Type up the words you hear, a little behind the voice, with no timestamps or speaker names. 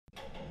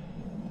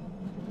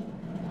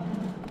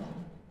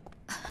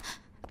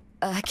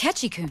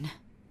Akechi-kun.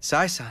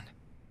 Sai-san,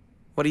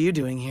 what are you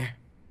doing here?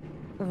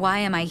 Why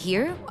am I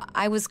here?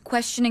 I was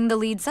questioning the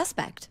lead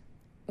suspect.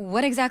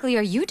 What exactly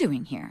are you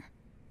doing here?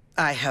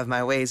 I have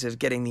my ways of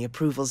getting the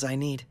approvals I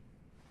need.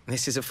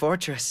 This is a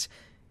fortress,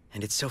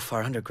 and it's so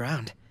far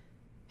underground.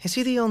 Is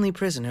he the only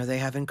prisoner they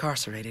have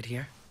incarcerated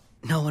here?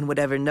 No one would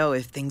ever know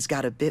if things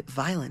got a bit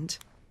violent.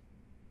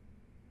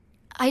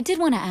 I did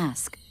want to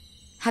ask,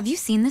 have you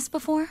seen this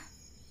before?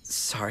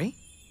 Sorry?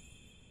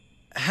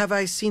 Have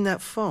I seen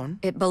that phone?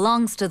 It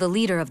belongs to the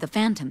leader of the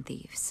Phantom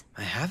Thieves.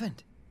 I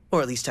haven't.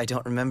 Or at least I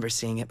don't remember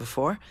seeing it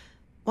before.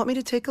 Want me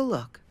to take a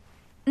look?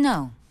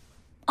 No,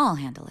 I'll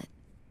handle it.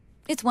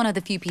 It's one of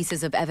the few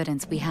pieces of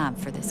evidence we have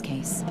for this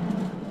case.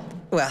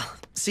 Well,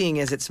 seeing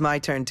as it's my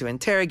turn to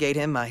interrogate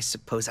him, I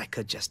suppose I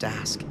could just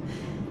ask.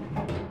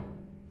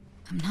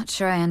 I'm not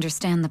sure I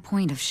understand the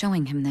point of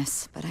showing him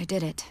this, but I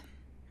did it.